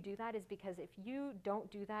reason you do that is because if you don't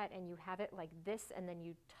do that and you have it like this and then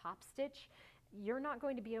you top stitch, you're not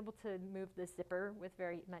going to be able to move the zipper with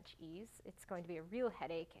very much ease. It's going to be a real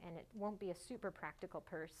headache and it won't be a super practical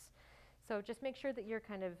purse. So just make sure that you're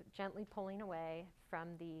kind of gently pulling away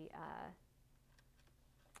from the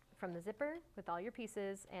zipper with all your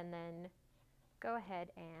pieces, and then go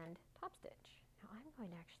ahead and top stitch. Now I'm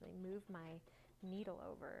going to actually move my needle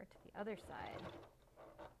over to the other side.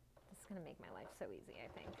 This is going to make my life so easy, I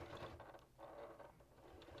think.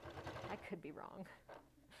 I could be wrong.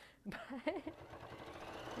 But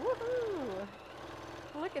woohoo!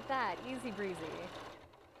 Look at that, easy breezy.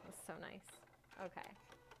 That was so nice. Okay.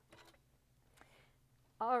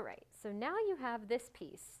 All right, so now you have this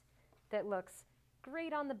piece that looks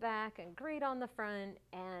great on the back and great on the front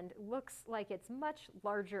and looks like it's much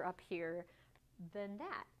larger up here than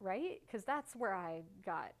that, right? Because that's where I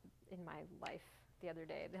got in my life the other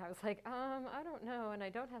day. I was like, I don't know, and I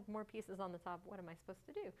don't have more pieces on the top. What am I supposed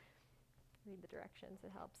to do? Read the directions,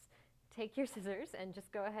 it helps. Take your scissors and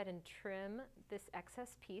just go ahead and trim this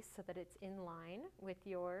excess piece so that it's in line with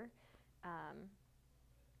your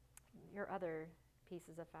other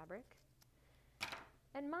pieces of fabric.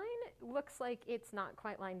 And mine looks like it's not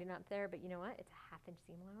quite lining up there, but you know what? It's a 1/2 inch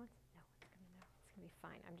seam allowance. No, it's gonna be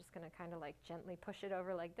fine. I'm just gonna kind of like gently push it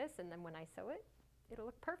over like this, and then when I sew it, it'll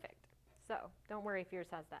look perfect. So don't worry if yours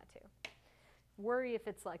has that too. Worry if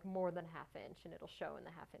it's like more than 1/2 inch and it'll show in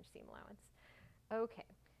the 1/2 inch seam allowance. Okay,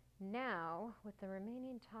 now with the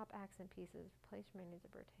remaining top accent pieces, place remaining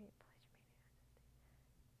zipper tape,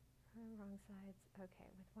 wrong sides. Okay,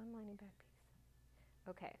 with one lining back piece.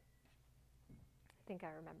 Okay. I think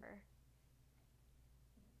I remember.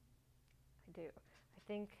 I do. I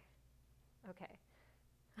think, okay.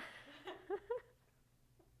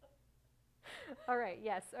 All right,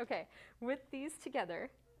 yes, okay. With these together,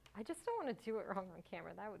 I just don't want to do it wrong on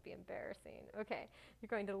camera. That would be embarrassing. Okay, you're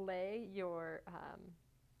going to lay your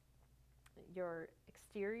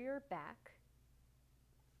exterior back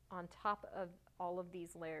on top of all of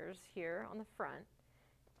these layers here on the front,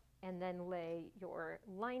 and then lay your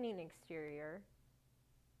lining exterior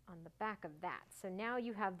on the back of that. So now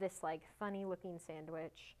you have this like funny looking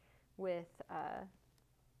sandwich with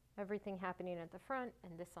everything happening at the front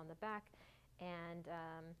and this on the back. And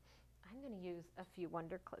I'm going to use a few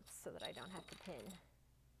wonder clips so that I don't have to pin.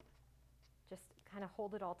 Just kind of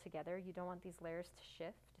hold it all together. You don't want these layers to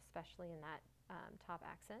shift, especially in that top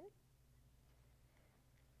accent.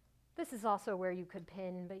 This is also where you could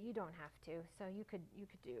pin, but you don't have to. So you could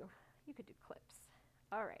do clips.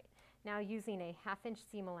 All right. Now using a 1/2 inch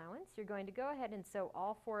seam allowance, you're going to go ahead and sew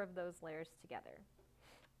all 4 of those layers together.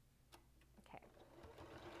 Okay.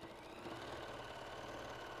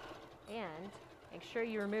 And make sure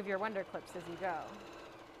you remove your wonder clips as you go.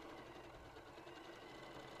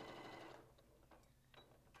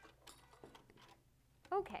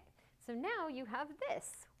 Okay, so now you have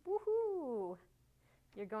this. Woohoo!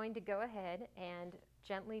 You're going to go ahead and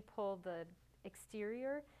gently pull the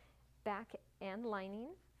exterior back and lining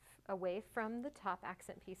away from the top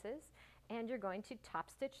accent pieces, and you're going to top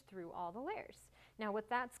stitch through all the layers. Now what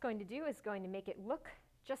that's going to do is going to make it look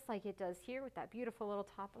just like it does here with that beautiful little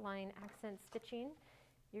top line accent stitching.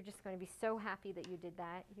 You're just going to be so happy that you did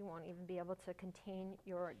that. You won't even be able to contain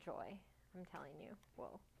your joy. I'm telling you.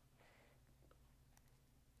 Whoa.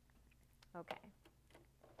 Okay.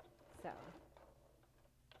 So,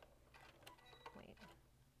 wait.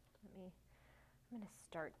 I'm going to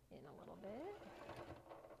start in a little bit.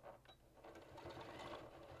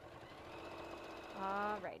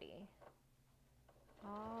 Alrighty.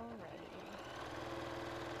 Alrighty.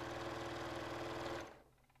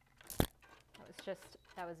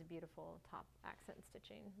 That was a beautiful top accent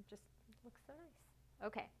stitching. It just looks so nice.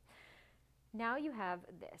 Okay. Now you have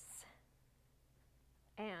this.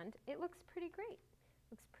 And it looks pretty great.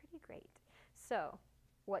 Looks pretty great. So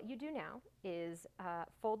what you do now is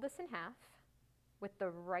fold this in half with the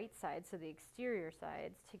right side, so the exterior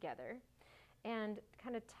sides together, and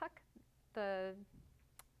kind of tuck the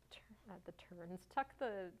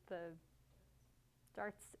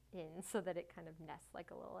darts in so that it kind of nests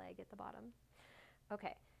like a little egg at the bottom.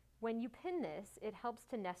 Okay, when you pin this, it helps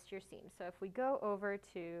to nest your seam. So if we go over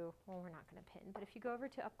to, well, we're not going to pin, but if you go over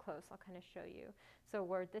to up close, I'll kind of show you. So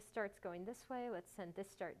where this dart's going this way, let's send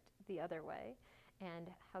this dart the other way, and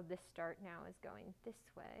how this dart now is going this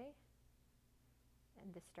way,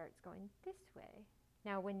 and this dart's going this way.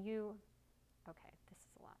 Now when you, okay, this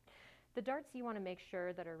is a lot. The darts you want to make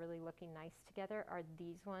sure that are really looking nice together are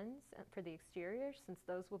these ones for the exterior, since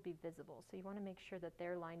those will be visible. So you want to make sure that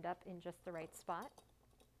they're lined up in just the right spot.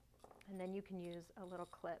 And then you can use a little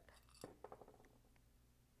clip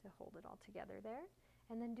to hold it all together there.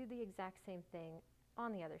 And then do the exact same thing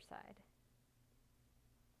on the other side.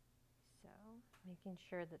 So making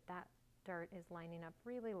sure that that dart is lining up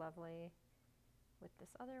really lovely with this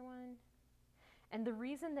other one. And the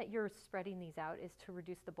reason that you're spreading these out is to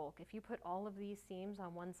reduce the bulk. If you put all of these seams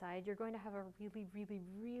on one side, you're going to have a really, really,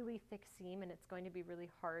 really thick seam, and it's going to be really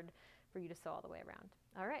hard for you to sew all the way around.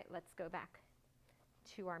 All right, let's go back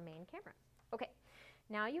to our main camera. Okay,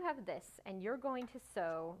 now you have this, and you're going to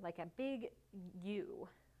sew like a big U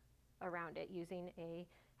around it using a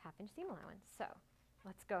 1/2 inch seam allowance. So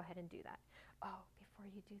let's go ahead and do that. Oh, before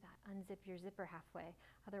you do that, unzip your zipper halfway.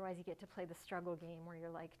 Otherwise you get to play the struggle game where you're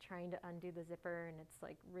like trying to undo the zipper and it's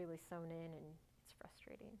like really sewn in and it's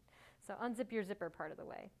frustrating. So unzip your zipper part of the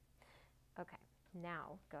way. Okay,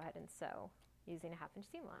 now go ahead and sew using a 1/2 inch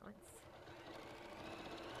seam allowance.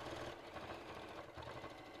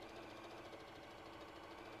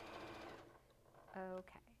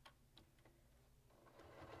 Okay.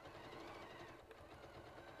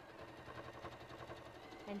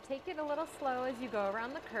 And take it a little slow as you go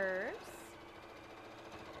around the curves,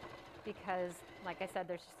 because like I said,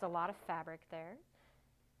 there's just a lot of fabric there.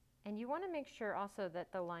 And you want to make sure also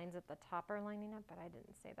that the lines at the top are lining up, but I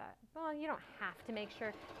didn't say that. Well, you don't have to make sure.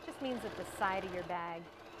 It just means that the side of your bag,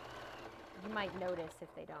 you might notice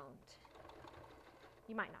if they don't.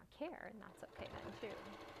 You might not care, and that's okay then too.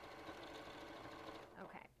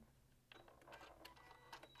 Okay.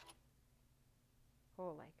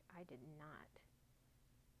 Oh, like I did not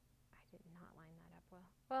line that up well.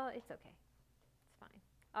 Well, it's okay. It's fine.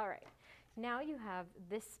 All right. Now you have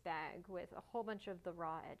this bag with a whole bunch of the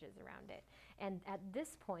raw edges around it. And at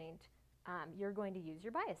this point, you're going to use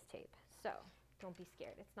your bias tape. So don't be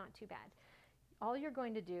scared. It's not too bad. All you're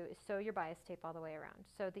going to do is sew your bias tape all the way around.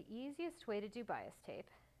 So the easiest way to do bias tape,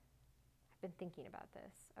 I've been thinking about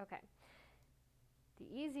this. Okay. The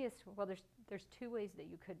easiest, well, there's two ways that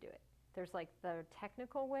you could do it. There's like the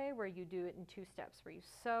technical way where you do it in 2 steps, where you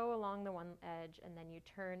sew along the one edge and then you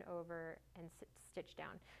turn over and stitch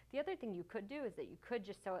down. The other thing you could do is that you could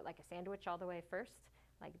just sew it like a sandwich all the way first,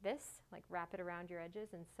 like this, like wrap it around your edges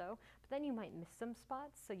and sew, but then you might miss some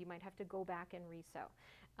spots, so you might have to go back and re-sew.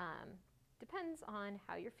 Depends on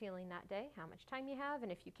how you're feeling that day, how much time you have,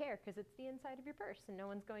 and if you care, because it's the inside of your purse and no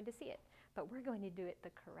one's going to see it. But we're going to do it the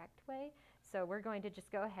correct way, so we're going to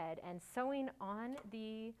just go ahead and sewing on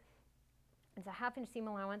the, it's a 1/2 inch seam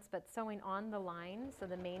allowance, but sewing on the line, so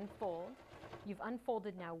the main fold. You've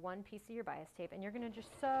unfolded now one piece of your bias tape, and you're going to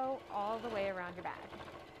just sew all the way around your bag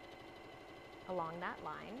along that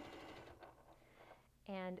line.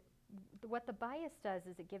 And what the bias does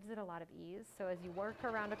is it gives it a lot of ease. So as you work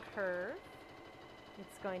around a curve,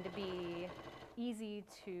 it's going to be easy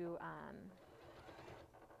to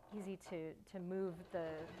move the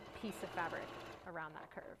piece of fabric around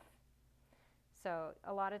that curve. So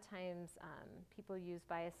a lot of times people use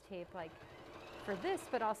bias tape like for this,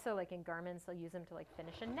 but also like in garments, they'll use them to like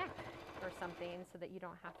finish a neck or something so that you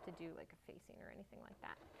don't have to do like a facing or anything like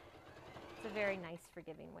that. It's a very nice,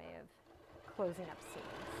 forgiving way of closing up seams.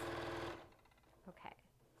 Okay,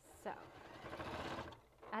 so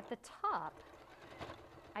at the top,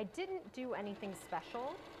 I didn't do anything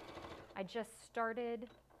special. I just started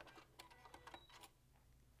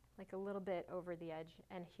like a little bit over the edge,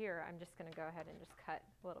 and here I'm just going to go ahead and just cut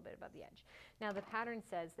a little bit above the edge. Now the pattern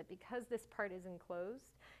says that because this part is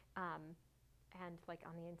enclosed and like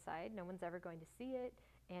on the inside, no one's ever going to see it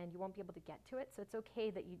and you won't be able to get to it, so it's okay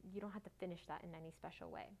that you don't have to finish that in any special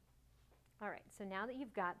way. All right, so now that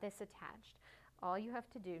you've got this attached, all you have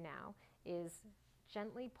to do now is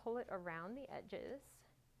gently pull it around the edges.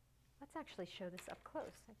 Let's actually show this up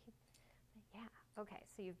close. Yeah, okay,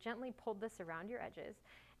 so you've gently pulled this around your edges,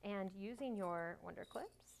 and using your Wonder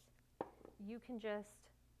Clips, you can just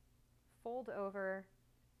fold over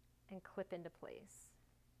and clip into place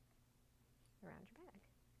around your bag.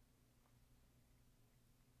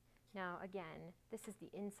 Now again, this is the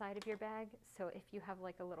inside of your bag, so if you have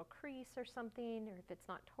like a little crease or something, or if it's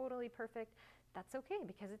not totally perfect, that's okay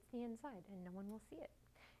because it's the inside and no one will see it.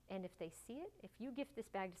 And if they see it, if you gift this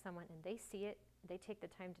bag to someone and they see it, they take the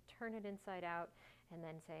time to turn it inside out and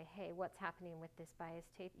then say, hey, what's happening with this bias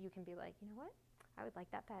tape? You can be like, you know what? I would like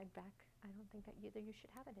that bag back. I don't think that you should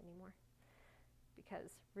have it anymore.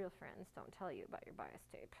 Because real friends don't tell you about your bias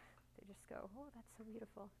tape. They just go, oh, that's so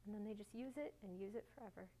beautiful. And then they just use it and use it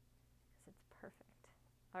forever because it's perfect.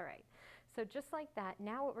 All right, so just like that,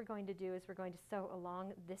 now what we're going to do is we're going to sew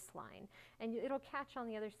along this line. And it'll catch on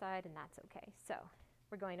the other side, and that's okay. So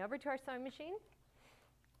we're going over to our sewing machine.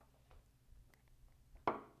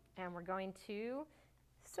 And we're going to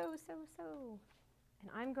sew, sew, sew.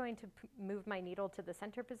 And I'm going to move my needle to the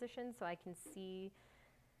center position so I can see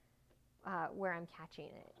where I'm catching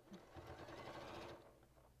it.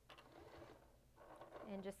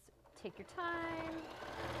 And just take your time.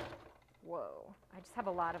 Whoa, I just have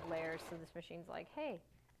a lot of layers, so this machine's like, hey,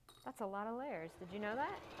 that's a lot of layers. Did you know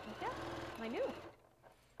that? Yeah, I knew.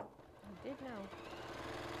 I did know.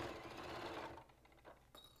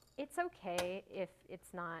 It's okay if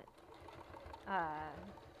it's not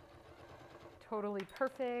totally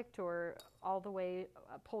perfect or all the way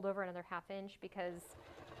pulled over another ½ inch, because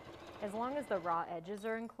as long as the raw edges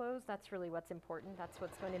are enclosed, that's really what's important. That's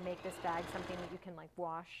what's going to make this bag something that you can like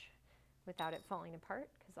wash without it falling apart,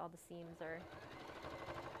 because all the seams are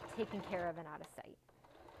taken care of and out of sight.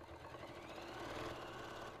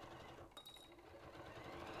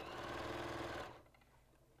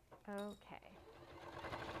 Okay.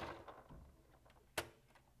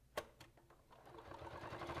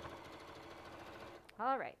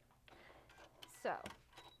 All right. So,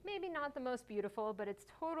 maybe not the most beautiful, but it's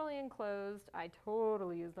totally enclosed. I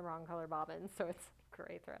totally used the wrong color bobbin, so it's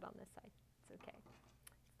gray thread on this side. It's okay.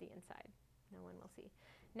 It's the inside. No one will see.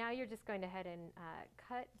 Now you're just going to head and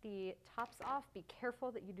cut the tops off. Be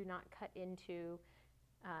careful that you do not cut into,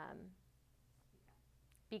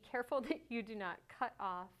 be careful that you do not cut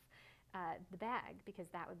off the bag, because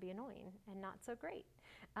that would be annoying and not so great.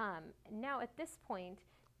 Now at this point,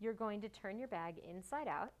 you're going to turn your bag inside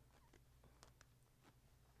out.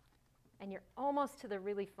 And you're almost to the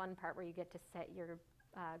really fun part where you get to set your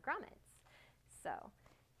grommets. So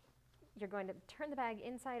you're going to turn the bag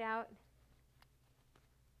inside out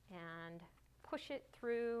and push it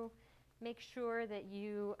through. Make sure that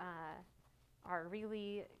you are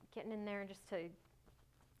really getting in there just to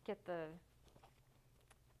get the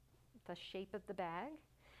shape of the bag.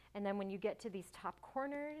 And then when you get to these top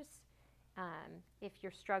corners, if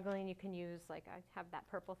you're struggling, you can use, like I have that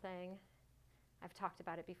purple thing. I've talked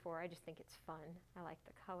about it before. I just think it's fun. I like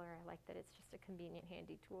the color. I like that it's just a convenient,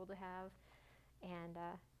 handy tool to have. And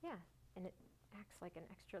yeah, and it acts like an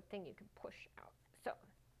extra thing you can push out. So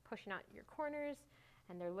pushing out your corners,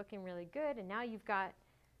 and they're looking really good. And now you've got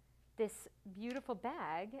this beautiful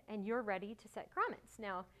bag, and you're ready to set grommets.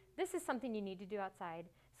 Now, this is something you need to do outside.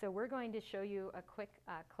 So we're going to show you a quick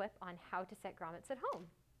clip on how to set grommets at home.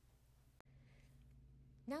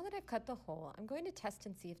 Now that I've cut the hole, I'm going to test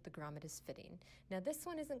and see if the grommet is fitting. Now this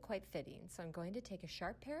one isn't quite fitting, so I'm going to take a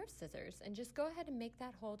sharp pair of scissors and just go ahead and make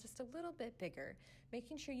that hole just a little bit bigger,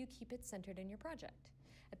 making sure you keep it centered in your project.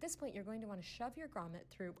 At this point, you're going to want to shove your grommet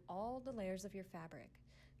through all the layers of your fabric.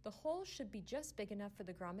 The hole should be just big enough for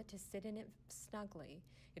the grommet to sit in it snugly.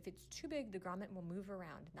 If it's too big, the grommet will move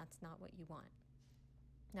around, and that's not what you want.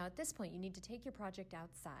 Now at this point, you need to take your project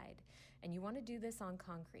outside, and you want to do this on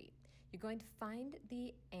concrete. You're going to find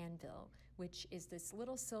the anvil, which is this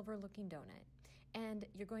little silver looking donut, and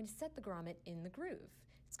you're going to set the grommet in the groove.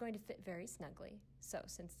 It's going to fit very snugly. So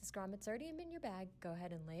since this grommet's already in your bag, go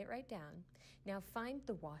ahead and lay it right down. Now find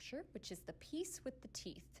the washer, which is the piece with the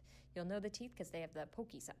teeth. You'll know the teeth because they have the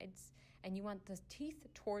pokey sides, and you want the teeth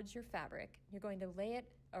towards your fabric. You're going to lay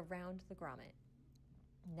it around the grommet.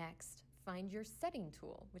 Next, find your setting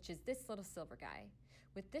tool, which is this little silver guy.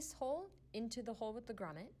 With this hole into the hole with the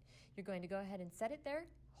grommet, you're going to go ahead and set it there,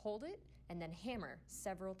 hold it, and then hammer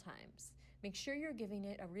several times. Make sure you're giving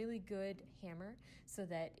it a really good hammer so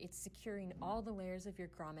that it's securing all the layers of your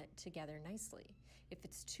grommet together nicely. If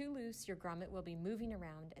it's too loose, your grommet will be moving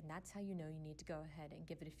around, and that's how you know you need to go ahead and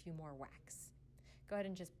give it a few more whacks. Go ahead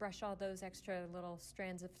and just brush all those extra little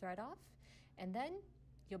strands of thread off, and then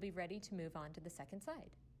you'll be ready to move on to the second side.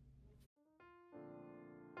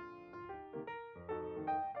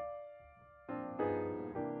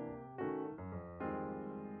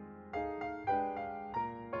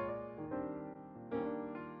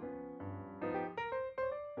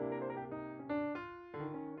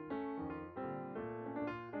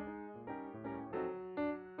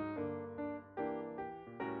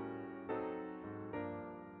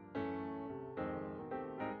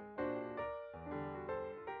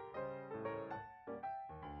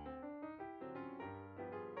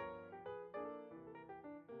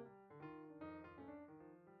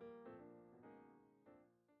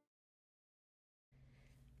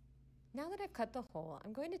 Now that I've cut the hole,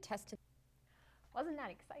 I'm going to test it. Wasn't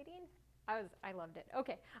that exciting? I loved it.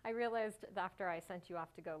 Okay, I realized after I sent you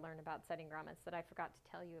off to go learn about setting grommets that I forgot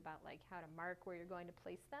to tell you about like how to mark where you're going to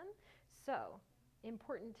place them. So,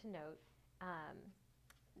 important to note, um,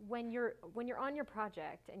 when you're on your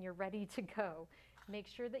project and you're ready to go, make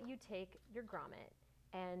sure that you take your grommet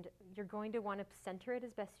and you're going to want to center it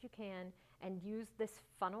as best you can and use this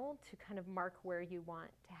funnel to kind of mark where you want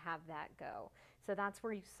to have that go. So that's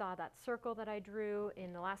where you saw that circle that I drew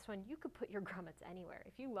in the last one. You could put your grommets anywhere.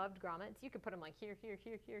 If you loved grommets, you could put them like here, here,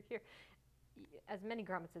 here, here, here, as many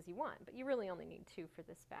grommets as you want, but you really only need 2 for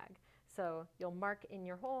this bag. So you'll mark in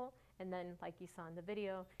your hole, and then like you saw in the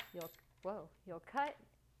video, you'll cut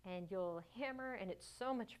and you'll hammer, and it's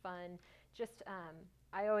so much fun. Just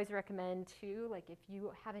I always recommend too, like if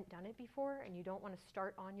you haven't done it before and you don't want to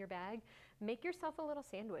start on your bag, make yourself a little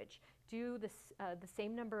sandwich. Do this, the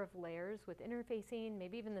same number of layers with interfacing,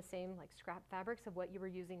 maybe even the same like scrap fabrics of what you were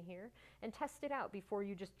using here, and test it out before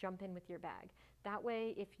you just jump in with your bag. That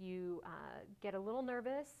way, if you get a little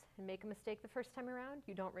nervous and make a mistake the first time around,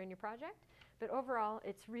 you don't ruin your project. But overall,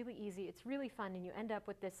 it's really easy, it's really fun, and you end up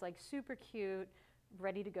with this like super cute,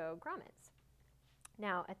 ready to go grommets.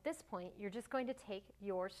 Now at this point, you're just going to take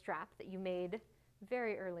your strap that you made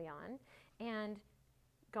very early on, and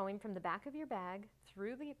going from the back of your bag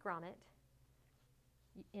through the grommet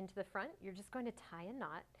into the front, you're just going to tie a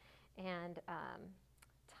knot and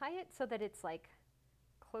tie it so that it's like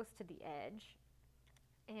close to the edge,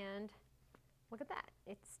 and look at that,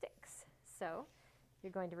 it sticks. So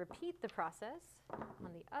you're going to repeat the process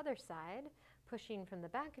on the other side, pushing from the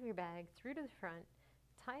back of your bag through to the front,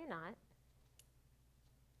 tie a knot,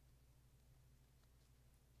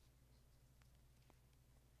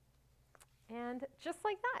 and just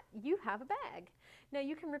like that, you have a bag. Now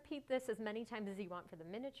you can repeat this as many times as you want for the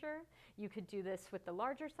miniature. You could do this with the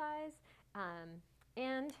larger size,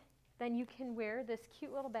 and then you can wear this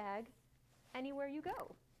cute little bag anywhere you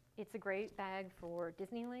go. It's a great bag for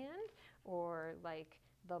Disneyland or like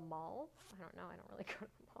the mall. I don't know, I don't really go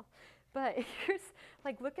to the mall. But here's,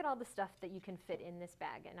 like, look at all the stuff that you can fit in this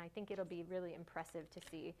bag, and I think it'll be really impressive to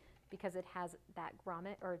see because it has that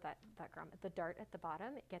grommet, or the dart at the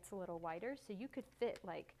bottom. It gets a little wider, so you could fit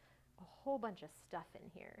like a whole bunch of stuff in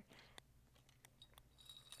here.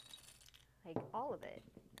 Like all of it.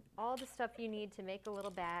 All the stuff you need to make a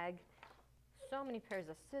little bag. So many pairs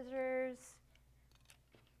of scissors.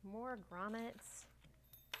 More grommets.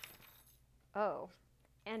 Oh,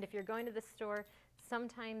 and if you're going to the store,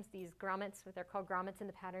 sometimes these grommets, they're called grommets in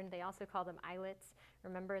the pattern, they also call them eyelets.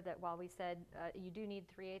 Remember that while we said you do need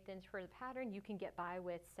 3/8 inch for the pattern, you can get by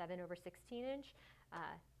with 7/16 inch.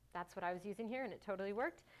 That's what I was using here, and it totally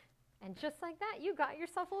worked. And just like that, you got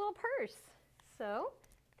yourself a little purse. So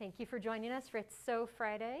thank you for joining us for It's Sew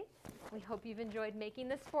Friday. We hope you've enjoyed making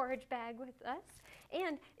this forage bag with us.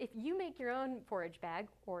 And if you make your own forage bag,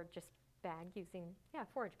 or just bag using,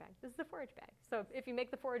 forage bag. This is the forage bag. So if you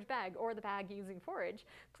make the forage bag or the bag using forage,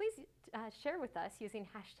 please share with us using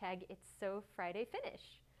hashtag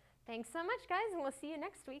 #It'sSewFridayFinish. Thanks so much, guys, and we'll see you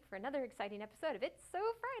next week for another exciting episode of It's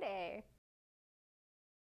Sew Friday.